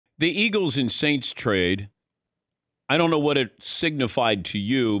The Eagles and Saints trade, I don't know what it signified to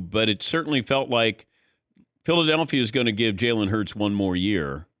you, but it certainly felt like Philadelphia is going to give Jalen Hurts one more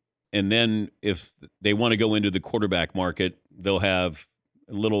year. And then if they want to go into the quarterback market, they'll have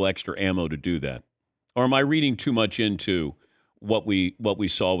a little extra ammo to do that. Or am I reading too much into what we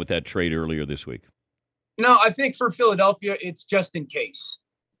saw with that trade earlier this week? No, I think for Philadelphia, it's just in case.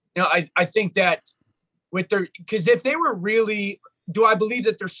 I think that because if they were really, do I believe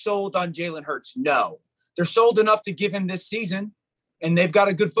that they're sold on Jalen Hurts? No. They're sold enough to give him this season, and they've got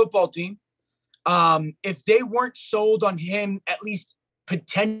a good football team. If they weren't sold on him, at least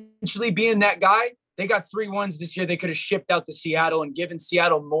potentially being that guy, they got 3 wins this year. They could have shipped out to Seattle and given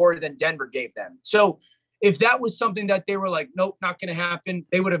Seattle more than Denver gave them. So if that was something that they were like, nope, not going to happen,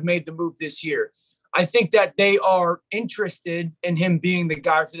 they would have made the move this year. I think that they are interested in him being the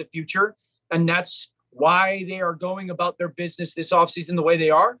guy for the future, and that's why they are going about their business this offseason the way they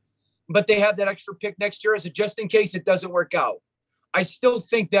are. But they have that extra pick next year as a just in case it doesn't work out. I still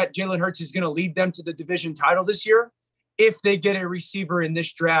think that Jalen Hurts is going to lead them to the division title this year if they get a receiver in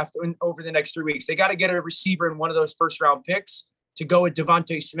this draft over the next 3 weeks. They got to get a receiver in one of those first-round picks to go with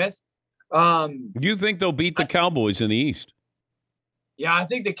Devontae Smith. Do you think they'll beat the Cowboys in the East? Yeah, I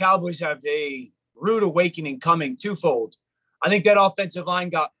think the Cowboys have a rude awakening coming twofold. I think that offensive line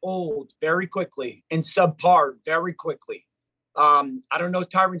got old very quickly and subpar very quickly. I don't know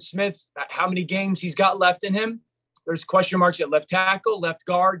Tyron Smith, how many games he's got left in him. There's question marks at left tackle, left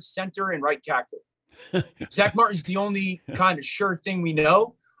guard, center, and right tackle. Zach Martin's the only kind of sure thing we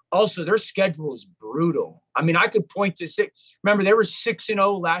know. Also, their schedule is brutal. I mean, I could point to 6. Remember, they were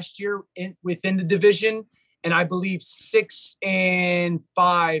 6-0 last year within the division, and I believe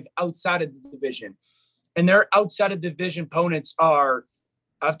 6-5 outside of the division. And their outside of division opponents are,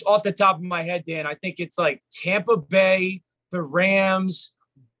 off the top of my head, Dan, I think it's like Tampa Bay, the Rams,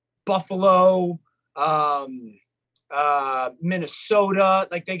 Buffalo, Minnesota.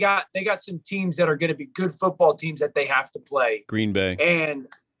 Like they got some teams that are going to be good football teams that they have to play. Green Bay. And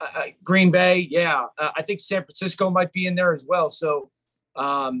Green Bay, yeah. I think San Francisco might be in there as well. So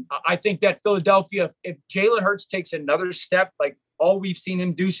I think that Philadelphia, if Jalen Hurts takes another step, like all we've seen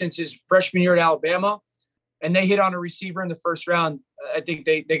him do since his freshman year at Alabama, and they hit on a receiver in the first round, I think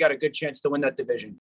they got a good chance to win that division.